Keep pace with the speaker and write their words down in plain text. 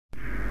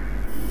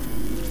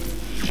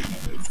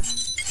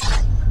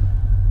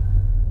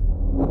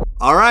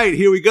All right,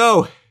 here we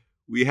go.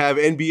 We have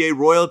NBA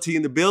royalty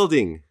in the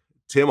building.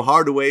 Tim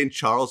Hardaway and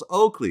Charles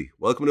Oakley.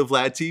 Welcome to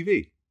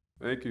VladTV.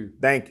 Thank you.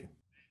 Thank you.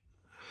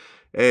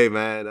 Hey,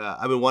 man,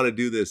 I've been wanting to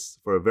do this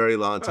for a very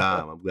long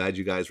time. I'm glad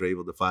you guys were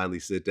able to finally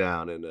sit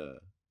down and,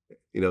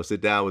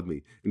 sit down with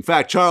me. In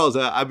fact, Charles,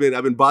 I've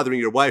been bothering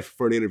your wife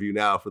for an interview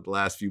now for the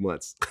last few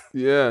months.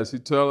 Yeah, she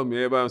telling me,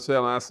 everybody was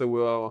telling. I said,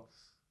 well,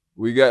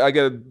 I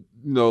got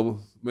to,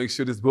 make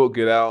sure this book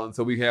get out, and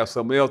so we have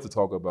something else to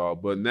talk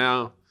about. But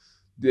now,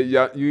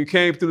 you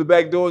came through the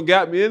back door and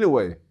got me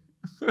anyway.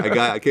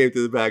 I came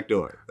through the back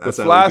door. That's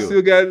the fly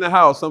still got in the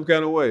house some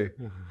kind of way.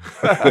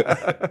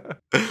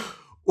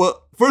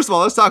 Well, first of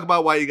all, let's talk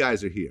about why you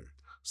guys are here.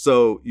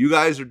 So you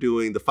guys are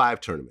doing the 5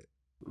 tournament.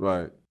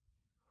 Right.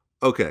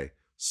 Okay.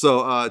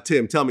 So,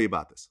 Tim, tell me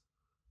about this.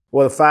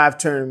 Well, the 5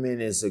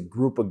 tournament is a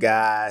group of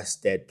guys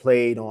that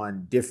played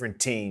on different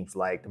teams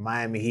like the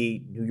Miami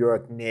Heat, New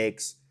York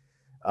Knicks,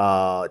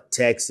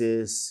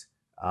 Texas.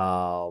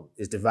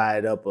 It's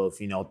divided up of,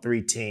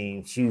 3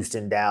 teams,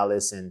 Houston,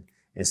 Dallas, and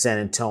San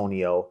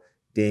Antonio.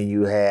 Then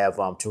you have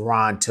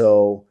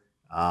Toronto,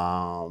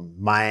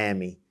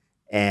 Miami,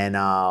 and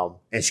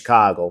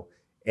Chicago.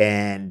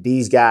 And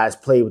these guys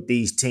played with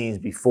these teams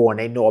before, and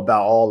they know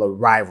about all the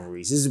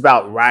rivalries. This is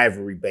about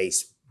rivalry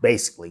based,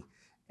 basically.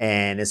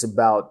 And it's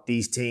about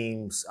these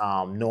teams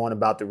knowing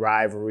about the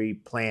rivalry,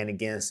 playing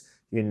against,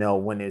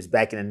 when it was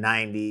back in the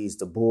 90s,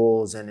 the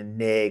Bulls and the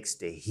Knicks,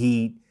 the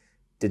Heat,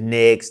 the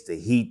Knicks, the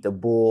Heat, the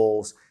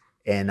Bulls.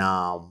 And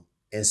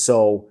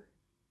so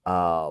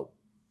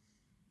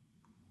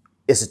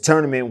it's a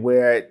tournament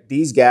where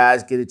these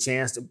guys get a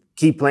chance to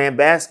keep playing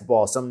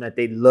basketball, something that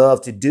they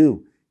love to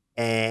do.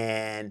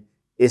 And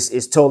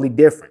it's totally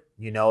different.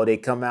 They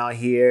come out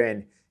here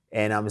and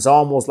it's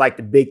almost like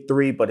the Big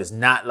Three, but it's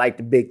not like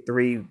the Big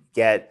Three. You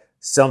got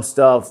some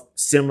stuff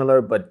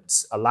similar, but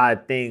a lot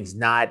of things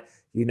not.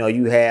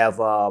 You have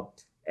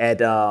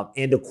at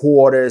end of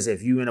quarters,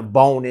 if you're in a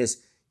bonus,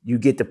 you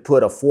get to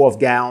put a 4th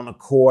guy on the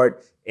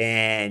court,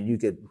 and you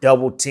could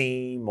double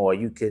team, or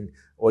you can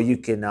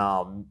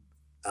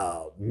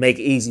make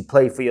an easy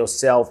play for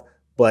yourself.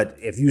 But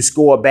if you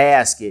score a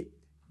basket,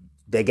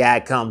 the guy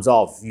comes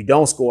off. If you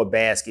don't score a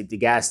basket, the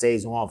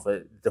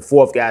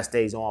 4th guy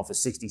stays on for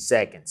 60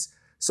 seconds.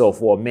 So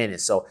for a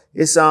minute. So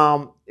it's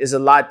a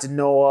lot to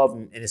know of,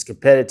 and it's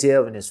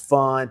competitive and it's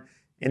fun.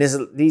 And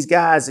these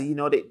guys,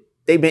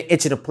 they've been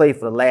itching to play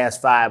for the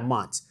last 5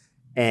 months.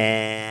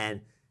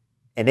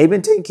 And they've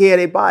been taking care of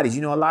their bodies.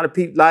 A lot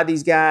of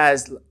these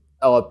guys,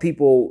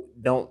 people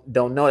don't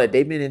know that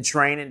they've been in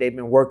training, they've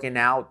been working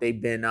out,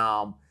 they've been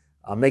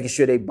making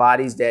sure their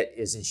bodies that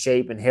is in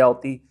shape and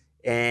healthy.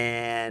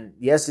 And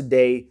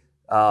yesterday,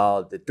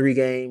 the 3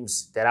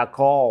 games that I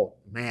called,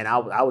 man,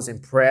 I was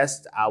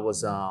impressed. I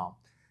was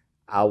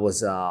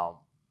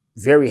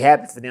very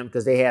happy for them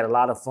because they had a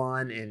lot of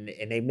fun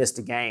and they missed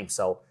the game.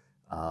 So,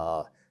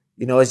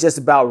 it's just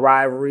about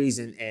rivalries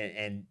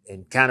and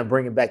kind of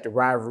bringing back the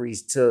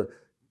rivalries to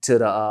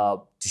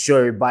show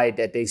everybody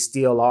that they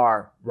still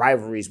are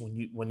rivalries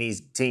when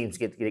these teams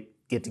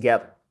get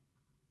together.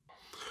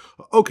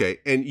 Okay,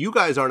 and you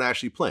guys aren't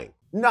actually playing.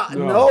 No,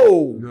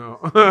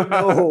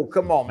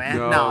 come on, man.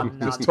 No,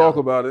 just talk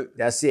about it.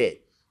 That's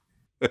it.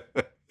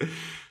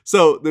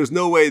 So there's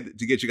no way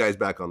to get you guys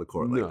back on the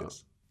court like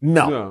this.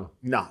 No.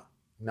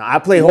 I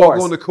play you horse.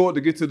 Walk on the court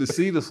to get to the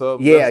seat or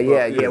something. Yeah.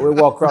 We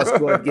walk across the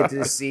court to get to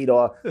the seat,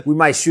 or we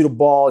might shoot a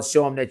ball,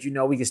 show them that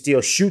we can still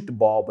shoot the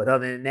ball. But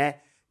other than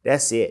that,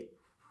 that's it.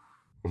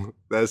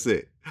 That's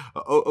it.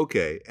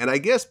 Okay. And I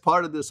guess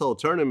part of this whole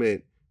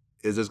tournament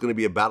is there's going to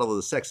be a battle of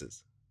the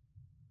sexes.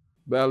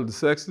 Battle of the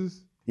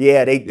sexes?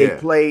 Yeah, they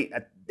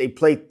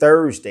play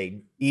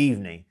Thursday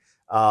evening.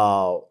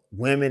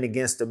 Women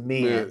against the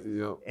men.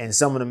 Yeah. And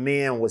some of the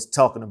men was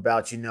talking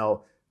about, they're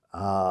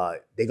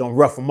going to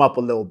rough them up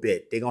a little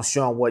bit. They're going to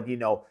show them what,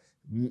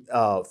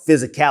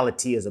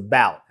 physicality is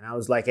about. And I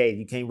was like, hey,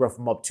 you can't rough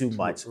them up too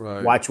much.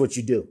 Right. Watch what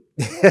you do.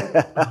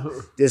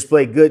 Just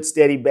play good,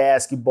 steady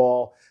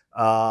basketball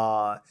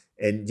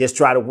and just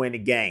try to win the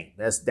game.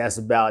 That's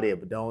about it.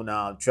 But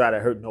don't try to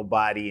hurt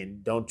nobody,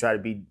 and don't try to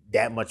be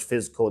that much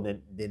physical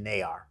than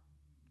they are.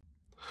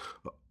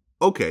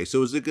 Okay,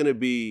 so is it going to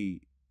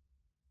be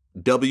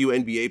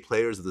WNBA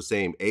players of the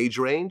same age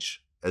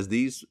range as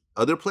these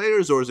other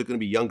players, or is it going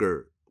to be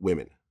younger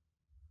women?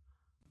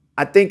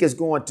 I think it's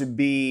going to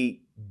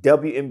be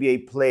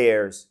WNBA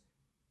players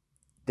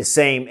the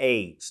same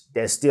age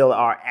that still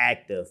are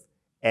active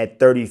at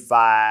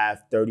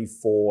 35,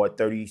 34,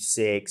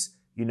 36,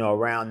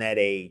 around that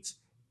age.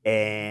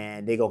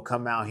 And they're going to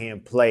come out here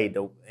and play.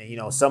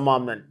 Some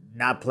of them are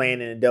not playing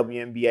in the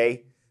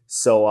WNBA.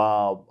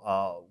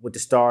 So with the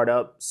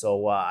startup,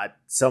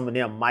 some of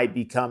them might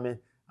be coming.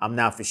 I'm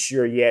not for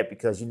sure yet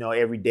because,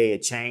 every day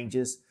it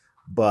changes.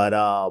 But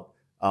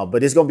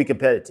it's going to be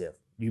competitive.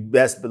 You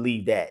best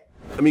believe that.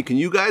 I mean, can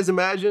you guys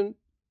imagine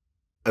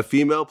a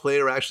female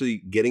player actually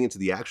getting into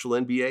the actual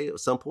NBA at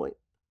some point?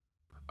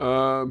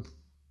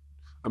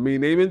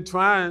 They've been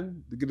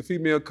trying to get a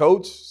female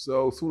coach,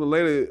 so sooner or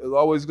later,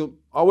 it's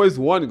always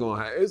one going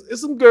to happen.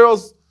 It's some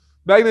girls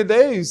back in the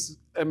days,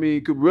 I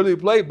mean, could really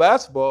play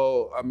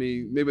basketball. I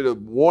mean, maybe the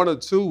one or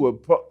two were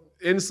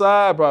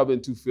inside probably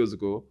been too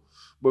physical,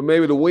 but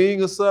maybe the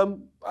wing or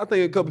something. I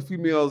think a couple of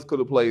females could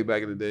have played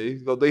back in the day.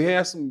 Because they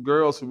had some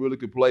girls who really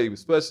could play,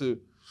 especially,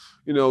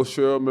 you know,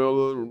 Cheryl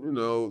Miller, you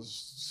know,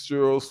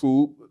 Sheryl,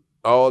 Swoopes,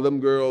 all them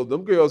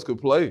girls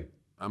could play.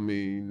 I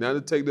mean, not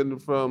to take them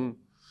from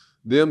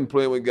them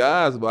playing with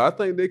guys, but I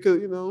think they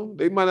could, you know,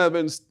 they might not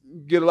have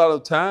get a lot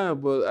of time,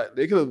 but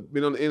they could have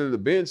been on the end of the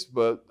bench,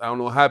 but I don't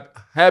know how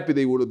happy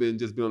they would have been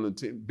just being on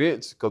the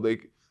bench because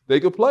they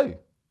could play.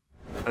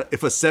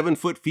 If a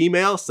 7-foot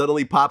female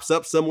suddenly pops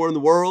up somewhere in the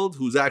world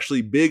who's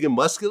actually big and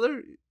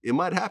muscular, it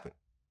might happen.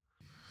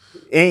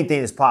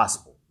 Anything is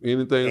possible.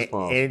 Anything is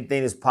possible.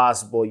 Anything is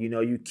possible. You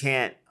know, you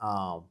can't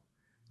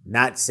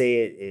not say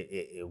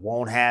it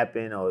won't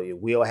happen or it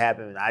will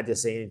happen. I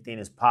just say anything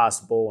is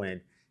possible,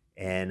 and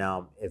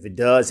if it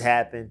does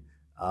happen,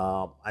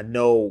 I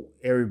know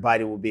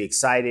everybody will be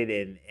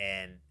excited,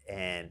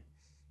 and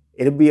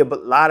it'll be a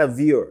lot of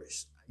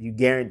viewers. You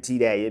guarantee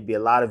that it'll be a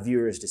lot of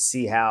viewers to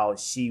see how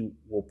she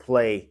will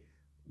play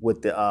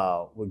with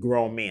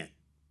grown men.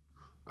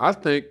 I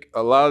think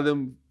a lot of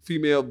them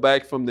female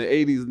back from the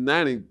 80s and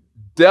 90s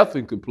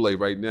definitely could play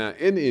right now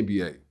in the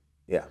NBA.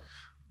 Yeah.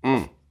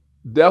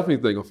 Definitely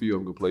think a few of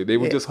them could play. They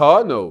were just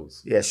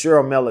hard-nosed. Yeah,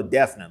 Cheryl Miller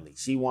definitely.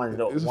 She wanted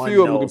to. There's a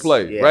few of them can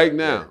play right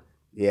now.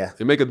 Yeah.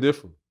 They make a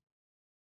difference.